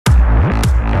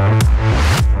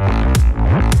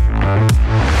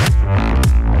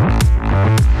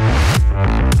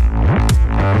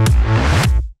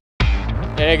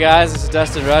guys, this is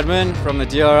Dustin Rudman from the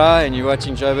DRI and you're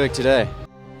watching Joburg Today.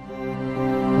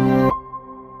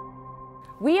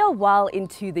 We are well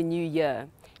into the new year.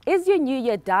 Is your new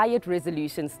year diet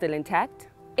resolution still intact?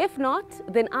 If not,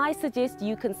 then I suggest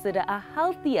you consider a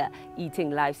healthier eating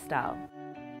lifestyle.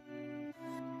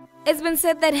 It's been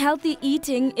said that healthy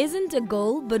eating isn't a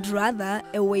goal, but rather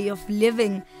a way of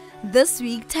living. This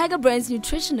week, Tiger Brands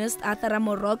nutritionist Arthur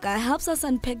Ramoroka helps us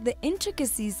unpack the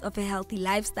intricacies of a healthy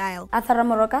lifestyle. Arthur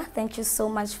Ramoroka, thank you so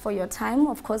much for your time.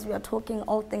 Of course, we are talking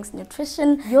all things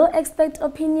nutrition. Your expert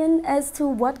opinion as to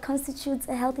what constitutes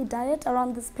a healthy diet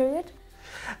around this period?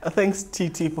 Thanks,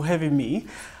 Titi, for having me.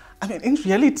 I mean, in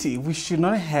reality, we should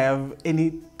not have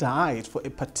any diet for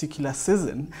a particular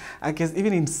season. I guess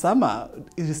even in summer,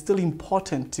 it is still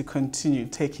important to continue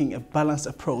taking a balanced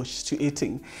approach to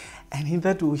eating. And in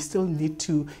that, we still need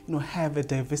to, have a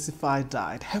diversified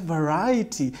diet, have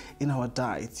variety in our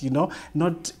diets,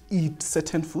 not eat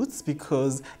certain foods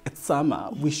because it's summer.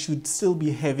 We should still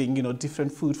be having,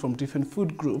 different food from different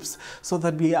food groups so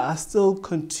that we are still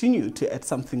continue to add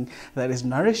something that is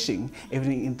nourishing even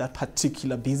in that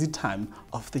particular busy time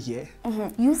of the year.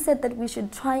 You said that we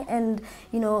should try and,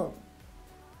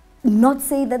 not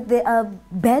say that they are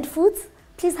bad foods.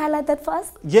 Please highlight that for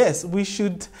us. Yes, we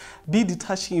should be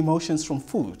detaching emotions from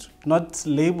food, not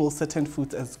label certain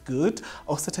foods as good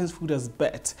or certain food as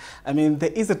bad. I mean, there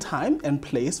is a time and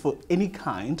place for any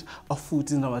kind of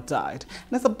food in our diet.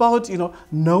 And it's about,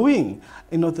 knowing,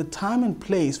 the time and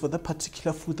place for the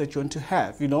particular food that you want to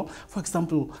have, For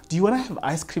example, do you want to have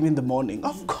ice cream in the morning?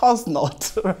 Of course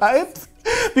not, right?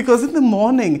 Because in the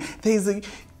morning, there is a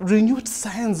renewed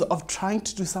sense of trying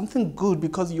to do something good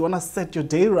because you want to set your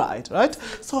day right?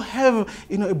 So have,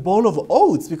 a bowl of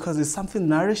oats because it's something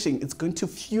nourishing. It's going to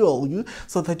fuel you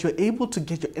so that you're able to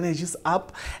get your energies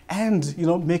up and,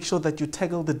 make sure that you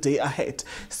tackle the day ahead.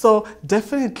 So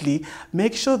definitely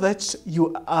make sure that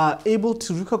you are able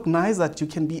to recognize that you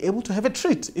can be able to have a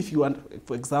treat if you want,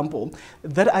 for example,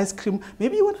 that ice cream,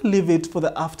 maybe you want to leave it for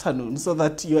the afternoon so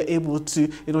that you're able to,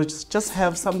 just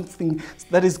have something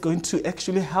that is going to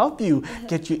actually help you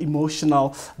get your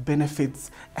emotional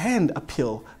benefits and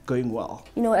appeal going well.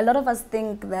 A lot of us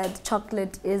think that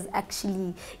chocolate is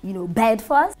actually, bad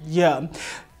for us. Yeah.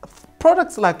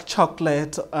 Products like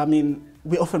chocolate,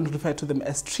 we often refer to them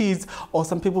as treats, or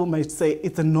some people might say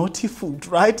it's a naughty food,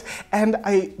 right? And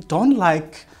I don't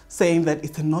like saying that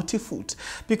it's a naughty food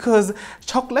because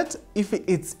chocolate, if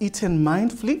it's eaten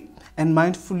mindfully, and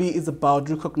mindfully is about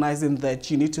recognizing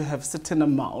that you need to have a certain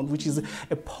amount, which is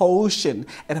a portion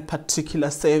at a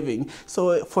particular serving.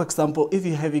 So, for example, if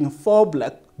you're having 4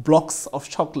 blocks of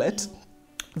chocolate,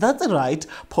 that's the right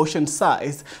portion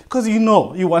size because you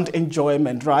want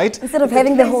enjoyment, right? Instead of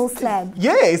having the whole slab.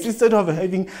 Yes, instead of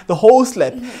having the whole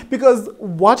slab. Because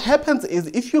what happens is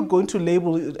if you're going to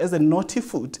label it as a naughty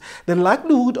food, the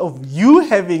likelihood of you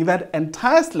having that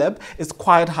entire slab is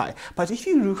quite high. But if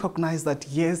you recognize that,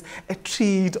 yes, a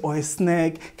treat or a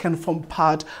snack can form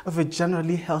part of a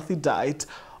generally healthy diet,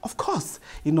 of course,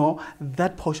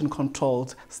 that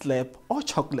portion-controlled slab or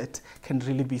chocolate can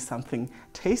really be something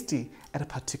tasty at a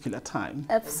particular time.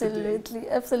 Absolutely,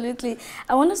 absolutely.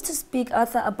 I want us to speak,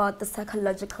 Arthur, about the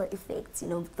psychological effects,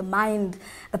 the mind,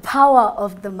 the power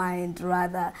of the mind,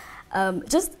 rather.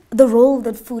 Just the role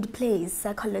that food plays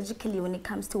psychologically when it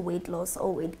comes to weight loss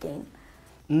or weight gain.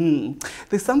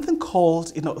 There's something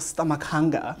called, stomach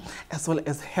hunger as well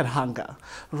as head hunger,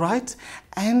 right?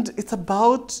 And it's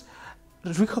about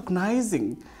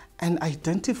recognizing and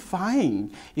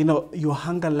identifying, your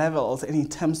hunger levels, and in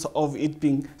terms of it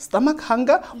being stomach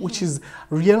hunger, which is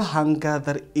real hunger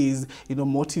that is,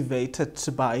 motivated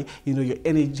by, your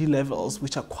energy levels,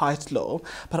 which are quite low,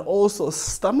 but also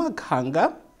stomach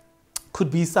hunger could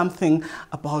be something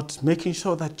about making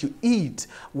sure that you eat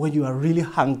when you are really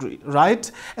hungry,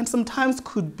 right? And sometimes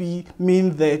could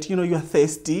mean that, you're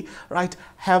thirsty, right?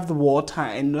 Have the water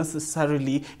and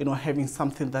necessarily, having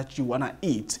something that you want to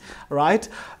eat, right?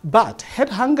 But head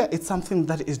hunger is something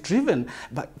that is driven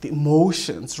by the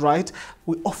emotions, right?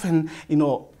 We often,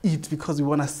 eat because we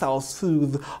want to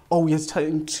self-soothe, or we are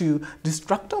trying to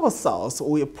distract ourselves,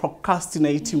 or we are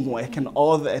procrastinating work and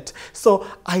all that. So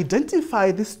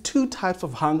identify these 2 types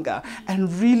of hunger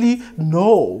and really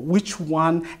know which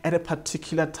one at a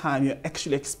particular time you're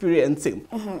actually experiencing.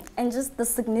 And just the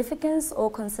significance or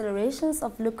considerations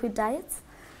of liquid diets?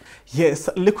 Yes,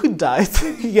 liquid diets,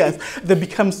 yes, they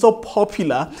become so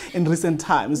popular in recent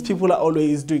times. People are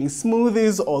always doing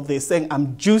smoothies, or they're saying,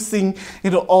 I'm juicing,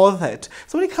 all that.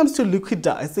 So when it comes to liquid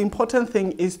diets, the important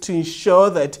thing is to ensure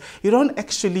that you don't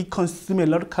actually consume a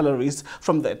lot of calories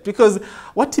from that, because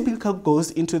what typically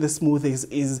goes into the smoothies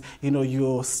is,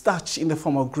 your starch in the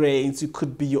form of grains. It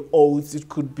could be your oats, it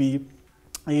could be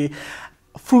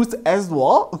fruits as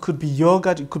well, it could be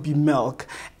yogurt, it could be milk.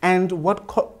 And what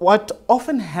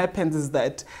often happens is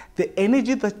that the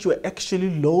energy that you're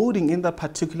actually loading in that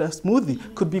particular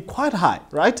smoothie could be quite high,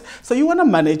 right? So you want to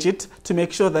manage it to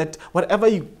make sure that whatever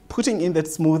you're putting in that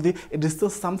smoothie, it is still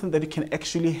something that you can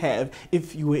actually have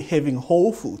if you were having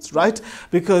whole foods, right?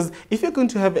 Because if you're going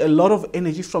to have a lot of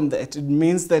energy from that, it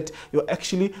means that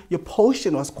your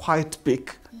portion was quite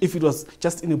big if it was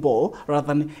just in a bowl rather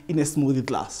than in a smoothie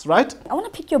glass, right? I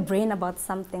want to pick your brain about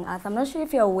something, Arthur. I'm not sure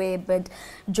if you're aware, but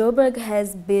Joburg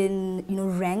has been,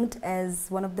 ranked as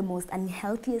one of the most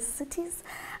unhealthiest cities,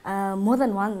 more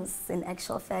than once in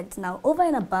actual fact. Now, over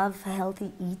and above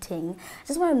healthy eating, I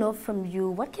just want to know from you,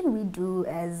 what can we do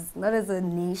as, not as a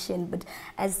nation, but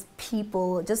as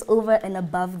people, just over and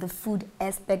above the food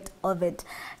aspect of it,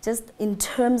 just in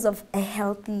terms of a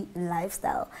healthy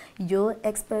lifestyle? Your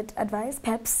expert advice,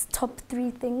 perhaps top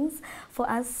 3 things for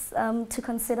us to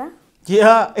consider?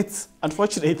 Yeah, it's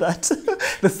unfortunate that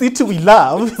the city we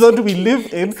love, that we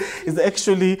live in, is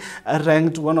actually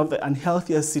ranked one of the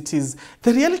unhealthiest cities.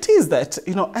 The reality is that,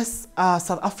 as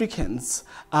South Africans,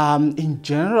 in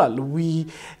general, we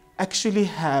actually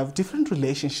have different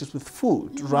relationships with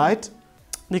food, right?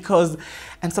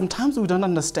 And sometimes we don't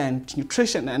understand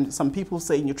nutrition, and some people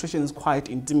say nutrition is quite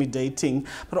intimidating,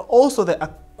 but also there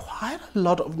are quite a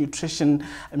lot of nutrition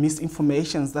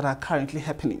misinformations that are currently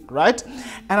happening, right?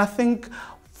 And I think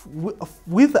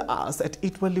with us at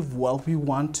Eat Well Live Well, we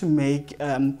want to make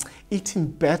eating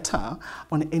better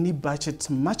on any budget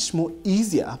much more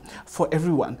easier for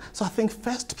everyone. So I think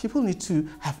first, people need to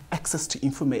have access to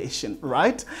information,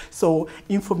 right? So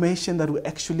information that will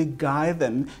actually guide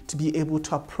them to be able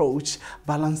to approach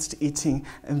balanced eating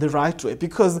in the right way,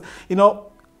 because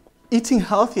eating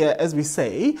healthier, as we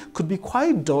say, could be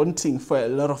quite daunting for a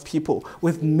lot of people,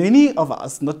 with many of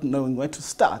us not knowing where to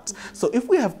start. So if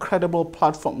we have credible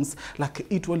platforms like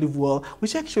Eat Well Live Well,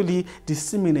 which actually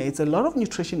disseminates a lot of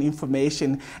nutrition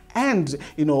information, and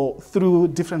through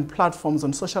different platforms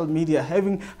on social media,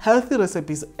 having healthy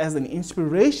recipes as an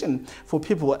inspiration for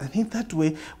people, I think that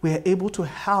way we are able to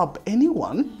help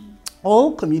anyone,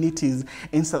 all communities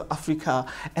in South Africa,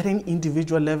 at an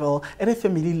individual level, at a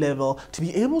family level, to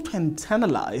be able to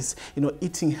internalize,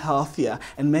 eating healthier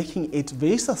and making it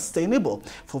very sustainable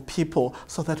for people,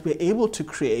 so that we're able to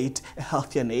create a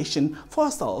healthier nation for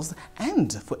ourselves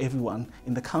and for everyone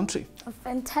in the country.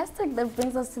 Fantastic. That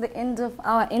brings us to the end of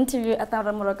our interview. Arthur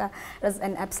Ramoroka, it was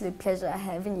an absolute pleasure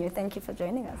having you. Thank you for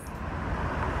joining us.